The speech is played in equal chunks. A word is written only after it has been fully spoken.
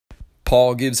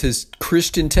Paul gives his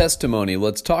Christian testimony.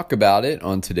 Let's talk about it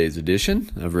on today's edition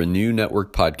of Renew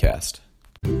Network Podcast.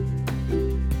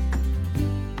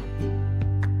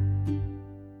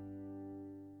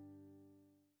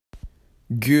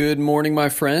 Good morning, my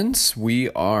friends. We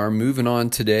are moving on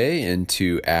today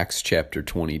into Acts chapter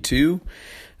 22.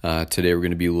 Today we're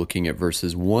going to be looking at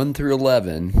verses 1 through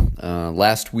 11.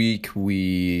 Last week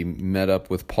we met up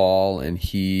with Paul and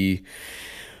he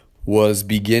was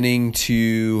beginning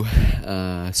to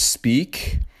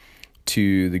speak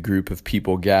to the group of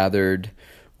people gathered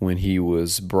when he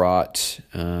was brought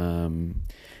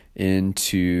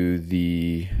into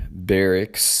the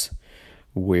barracks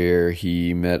where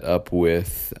he met up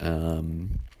with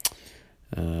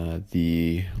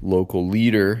the local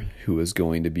leader who was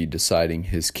going to be deciding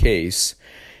his case.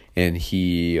 And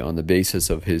he, on the basis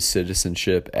of his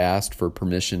citizenship, asked for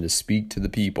permission to speak to the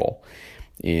people.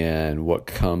 And what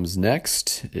comes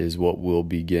next is what we'll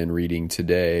begin reading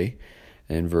today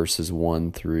in verses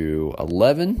 1 through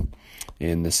 11.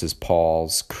 And this is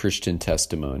Paul's Christian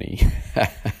testimony.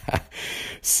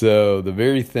 So the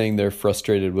very thing they're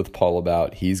frustrated with Paul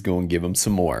about, he's going to give them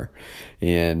some more.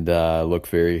 And look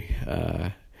very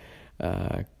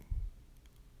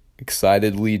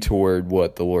excitedly toward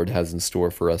what the Lord has in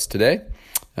store for us today.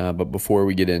 But before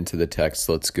we get into the text,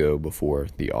 let's go before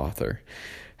the author.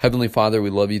 Heavenly Father,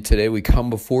 we love you today. We come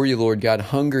before you, Lord God,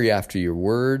 hungry after your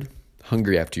word,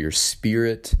 hungry after your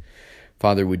spirit.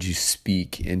 Father, would you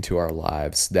speak into our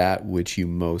lives that which you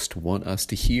most want us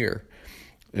to hear?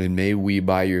 And may we,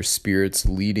 by your Spirit's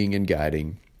leading and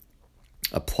guiding,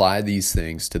 apply these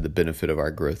things to the benefit of our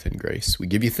growth and grace. We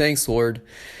give you thanks, Lord.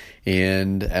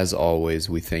 And as always,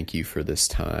 we thank you for this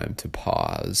time to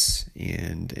pause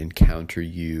and encounter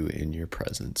you in your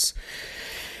presence.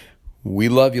 We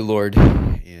love you, Lord,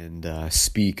 and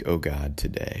speak, O God,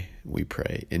 today, we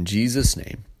pray. In Jesus'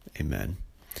 name, amen.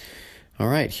 All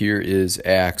right, here is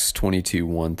Acts 22,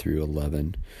 1 through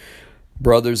 11.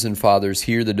 Brothers and fathers,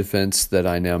 hear the defense that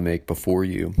I now make before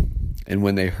you. And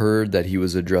when they heard that he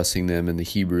was addressing them in the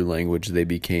Hebrew language, they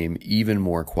became even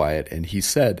more quiet. And he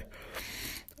said,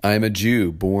 I am a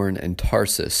Jew born in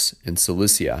Tarsus in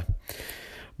Cilicia,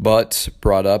 but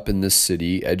brought up in this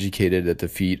city, educated at the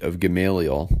feet of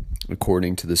Gamaliel,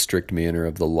 according to the strict manner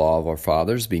of the law of our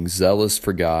fathers, being zealous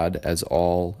for God as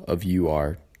all of you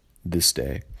are this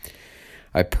day.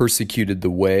 I persecuted the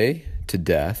way to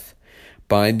death,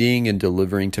 binding and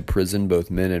delivering to prison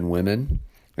both men and women,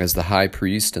 as the high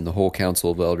priest and the whole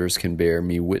council of elders can bear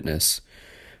me witness.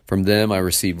 From them I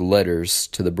received letters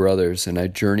to the brothers, and I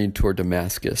journeyed toward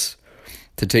Damascus,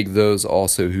 to take those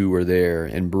also who were there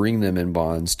and bring them in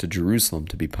bonds to Jerusalem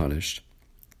to be punished.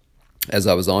 As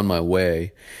I was on my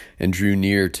way and drew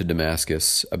near to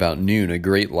Damascus, about noon a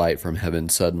great light from heaven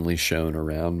suddenly shone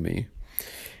around me,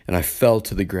 and I fell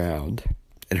to the ground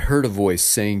and heard a voice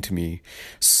saying to me,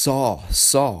 Saul,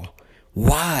 Saul,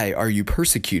 why are you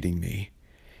persecuting me?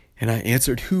 And I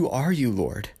answered, Who are you,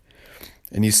 Lord?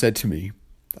 And he said to me,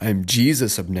 I am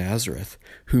Jesus of Nazareth,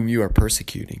 whom you are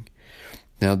persecuting.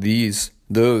 Now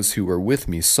those who were with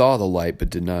me saw the light,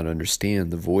 but did not understand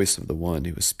the voice of the one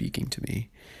who was speaking to me.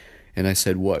 And I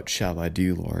said, What shall I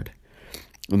do, Lord?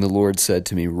 And the Lord said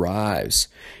to me, Rise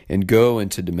and go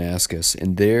into Damascus,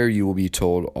 and there you will be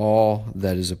told all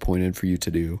that is appointed for you to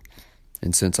do.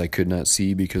 And since I could not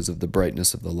see because of the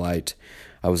brightness of the light,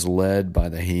 I was led by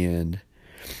the hand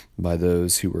by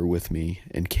those who were with me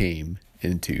and came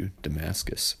into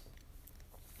Damascus.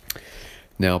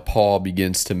 Now Paul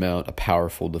begins to mount a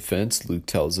powerful defense. Luke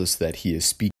tells us that he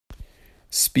is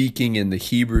speaking in the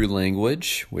Hebrew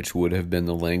language, which would have been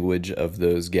the language of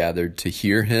those gathered to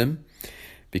hear him,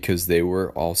 because they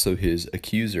were also his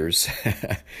accusers.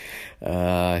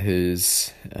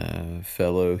 His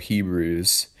fellow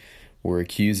Hebrews were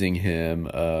accusing him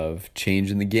of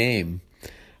changing the game,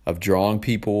 of drawing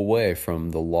people away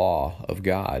from the law of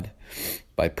God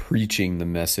by preaching the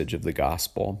message of the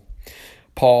gospel.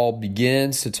 Paul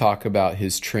begins to talk about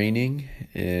his training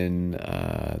in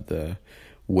the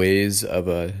ways of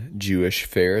a Jewish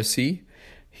Pharisee.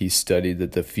 He studied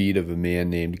at the feet of a man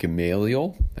named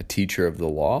Gamaliel, a teacher of the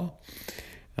law.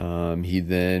 He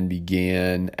then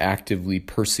began actively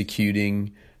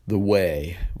persecuting the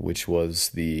way, which was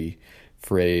the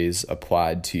phrase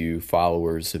applied to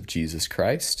followers of Jesus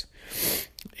Christ.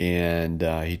 And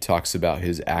he talks about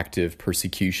his active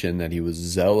persecution, that he was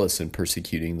zealous in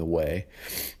persecuting the way,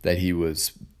 that he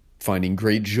was finding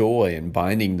great joy in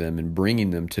binding them and bringing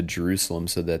them to Jerusalem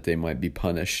so that they might be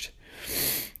punished.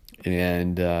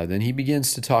 And then he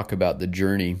begins to talk about the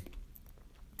journey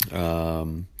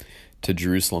to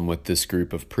Jerusalem with this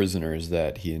group of prisoners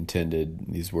that he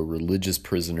intended. These were religious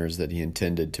prisoners that he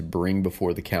intended to bring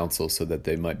before the council so that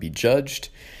they might be judged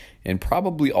and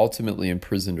probably ultimately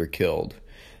imprisoned or killed.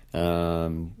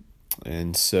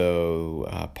 And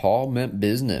so Paul meant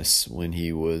business when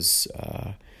he was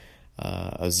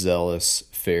a zealous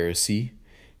Pharisee.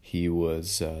 He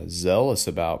was zealous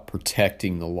about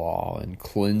protecting the law and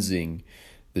cleansing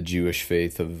the Jewish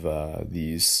faith of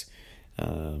these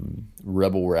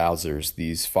rebel rousers,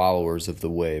 these followers of the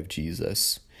way of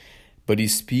Jesus. But he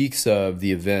speaks of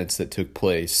the events that took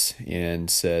place and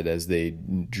said, as they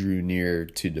drew near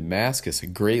to Damascus, a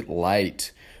great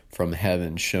light from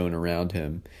heaven shone around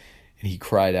him. And he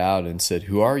cried out and said,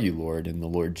 "Who are you, Lord?" And the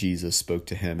Lord Jesus spoke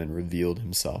to him and revealed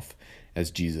himself as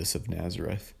Jesus of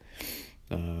Nazareth.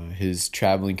 His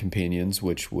traveling companions,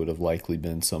 which would have likely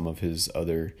been some of his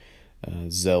other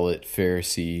zealot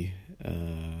Pharisee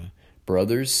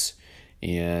brothers,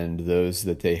 and those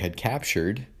that they had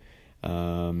captured,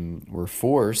 were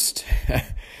forced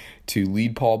to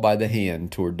lead Paul by the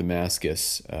hand toward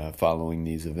Damascus following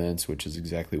these events, which is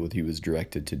exactly what he was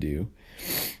directed to do,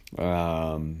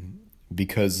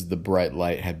 because the bright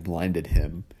light had blinded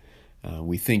him.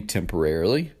 We think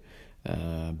temporarily,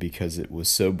 because it was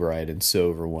so bright and so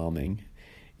overwhelming.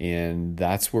 And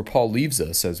that's where Paul leaves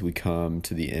us as we come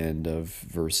to the end of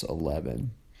verse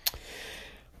 11.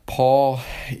 Paul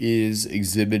is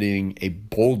exhibiting a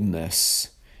boldness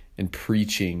in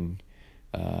preaching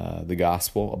the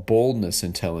gospel, a boldness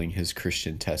in telling his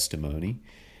Christian testimony.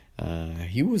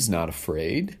 He was not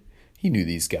afraid. He knew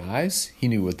these guys. He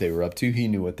knew what they were up to. He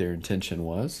knew what their intention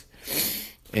was.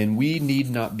 And we need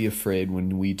not be afraid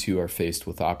when we too are faced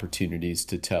with opportunities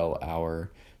to tell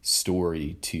our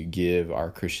story, to give our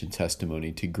Christian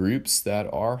testimony to groups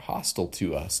that are hostile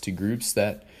to us, to groups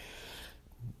that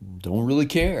don't really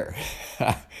care,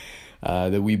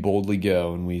 that we boldly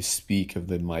go and we speak of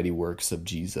the mighty works of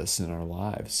Jesus in our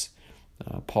lives.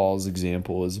 Paul's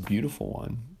example is a beautiful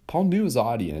one. Paul knew his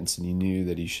audience, and he knew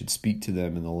that he should speak to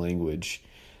them in the language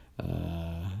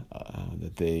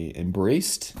that they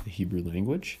embraced, the Hebrew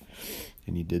language,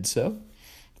 and he did so,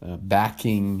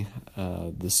 backing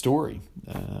the story,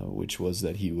 which was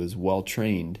that he was well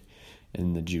trained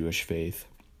in the Jewish faith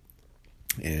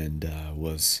and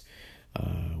was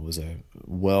a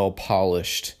well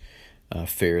polished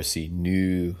Pharisee,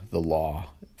 knew the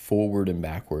law forward and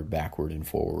backward and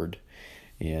forward,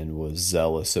 and was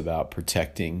zealous about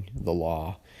protecting the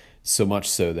law, so much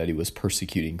so that he was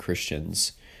persecuting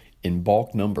Christians in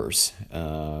bulk numbers,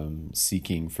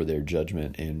 seeking for their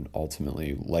judgment and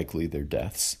ultimately likely their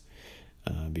deaths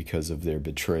because of their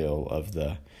betrayal of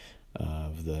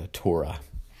the Torah.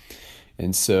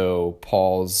 And so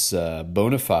Paul's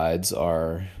bona fides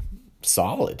are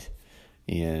solid,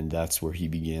 and that's where he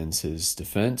begins his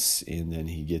defense, and then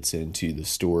he gets into the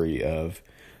story of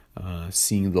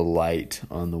seeing the light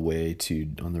on the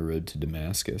road to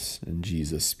Damascus, and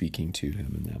Jesus speaking to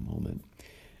him in that moment.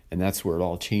 And that's where it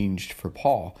all changed for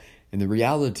Paul. And the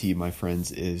reality, my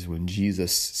friends, is when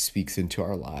Jesus speaks into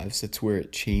our lives, that's where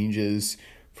it changes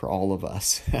for all of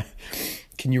us.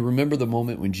 Can you remember the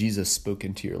moment when Jesus spoke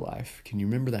into your life? Can you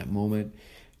remember that moment,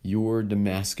 your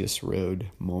Damascus Road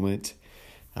moment?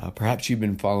 Perhaps you've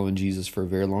been following Jesus for a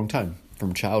very long time,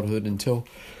 from childhood until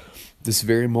this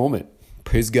very moment.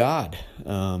 Praise God.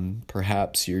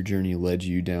 Perhaps your journey led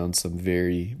you down some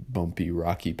very bumpy,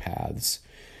 rocky paths,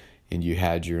 and you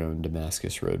had your own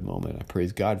Damascus Road moment. I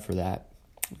praise God for that,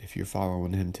 if you're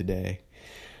following him today.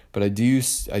 But I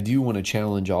do want to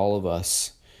challenge all of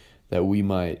us that we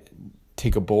might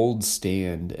take a bold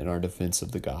stand in our defense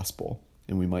of the gospel,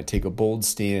 and we might take a bold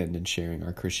stand in sharing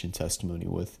our Christian testimony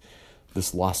with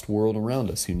this lost world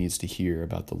around us who needs to hear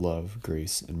about the love,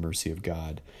 grace, and mercy of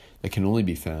God that can only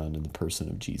be found in the person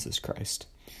of Jesus Christ.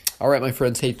 All right, my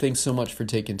friends, hey, thanks so much for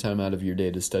taking time out of your day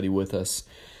to study with us.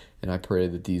 And I pray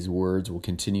that these words will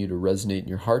continue to resonate in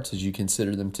your hearts as you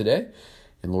consider them today.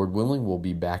 And Lord willing, we'll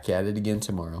be back at it again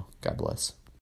tomorrow. God bless.